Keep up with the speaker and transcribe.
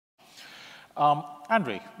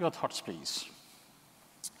Andre, your thoughts, please.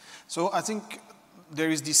 So I think there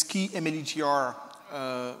is this key MLETR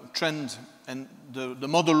trend, and the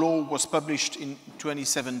model law was published in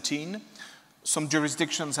 2017. Some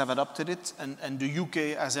jurisdictions have adopted it, and the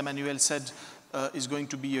UK, as Emmanuel said, is going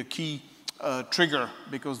to be a key trigger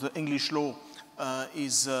because the English law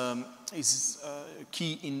is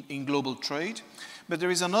key in global trade. But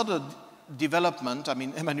there is another development. I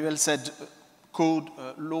mean, Emmanuel said code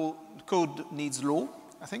needs law.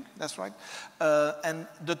 I think that's right. And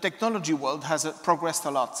the technology world has progressed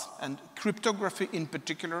a lot. And cryptography in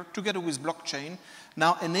particular, together with blockchain,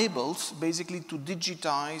 now enables basically to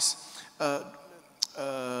digitize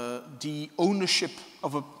the ownership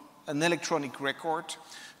of an electronic record,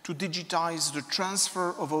 to digitize the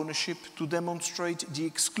transfer of ownership, to demonstrate the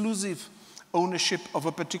exclusive ownership of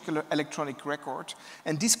a particular electronic record.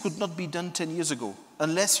 And this could not be done 10 years ago,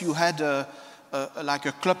 unless you had like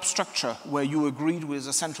a club structure where you agreed with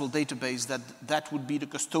a central database that that would be the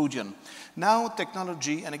custodian. Now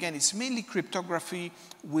technology, and again, it's mainly cryptography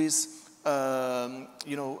with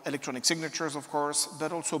electronic signatures, of course,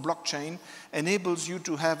 but also blockchain, enables you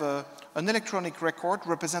to have an electronic record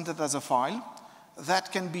represented as a file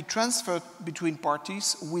that can be transferred between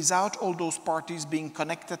parties without all those parties being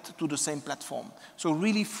connected to the same platform. So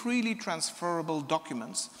really freely transferable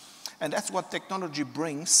documents. And that's what technology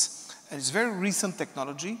brings. And it's very recent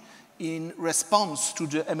technology in response to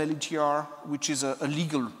the MLETR, which is a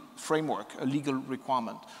legal framework, a legal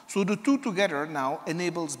requirement. So the two together now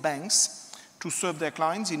enables banks to serve their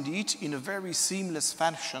clients, indeed, in a very seamless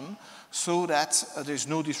fashion so that there's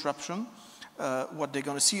no disruption. What they're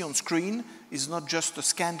going to see on screen is not just a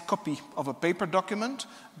scanned copy of a paper document,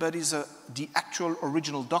 but is the actual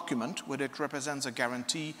original document, whether it represents a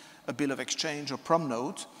guarantee, a bill of exchange, or prom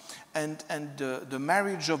note. And the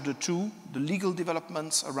marriage of the two, the legal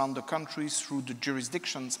developments around the countries through the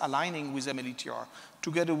jurisdictions aligning with MLETR,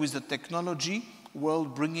 together with the technology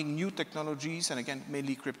world bringing new technologies, and again,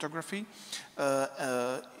 mainly cryptography,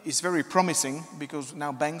 is very promising because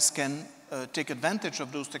now banks can take advantage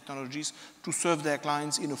of those technologies to serve their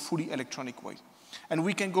clients in a fully electronic way. And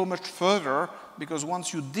we can go much further because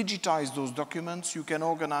once you digitize those documents, you can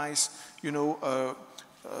organize,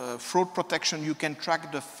 fraud protection. You can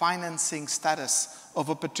track the financing status of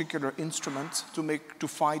a particular instrument to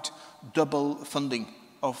fight double funding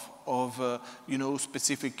of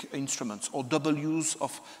specific instruments or double use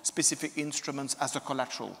of specific instruments as a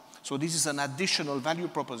collateral. So this is an additional value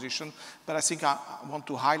proposition, but I think I want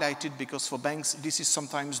to highlight it because for banks, this is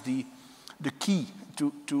sometimes the key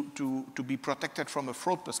to be protected from a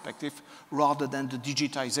fraud perspective rather than the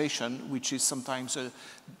digitization, which is sometimes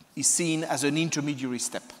is seen as an intermediary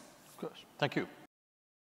step. Of course. Thank you.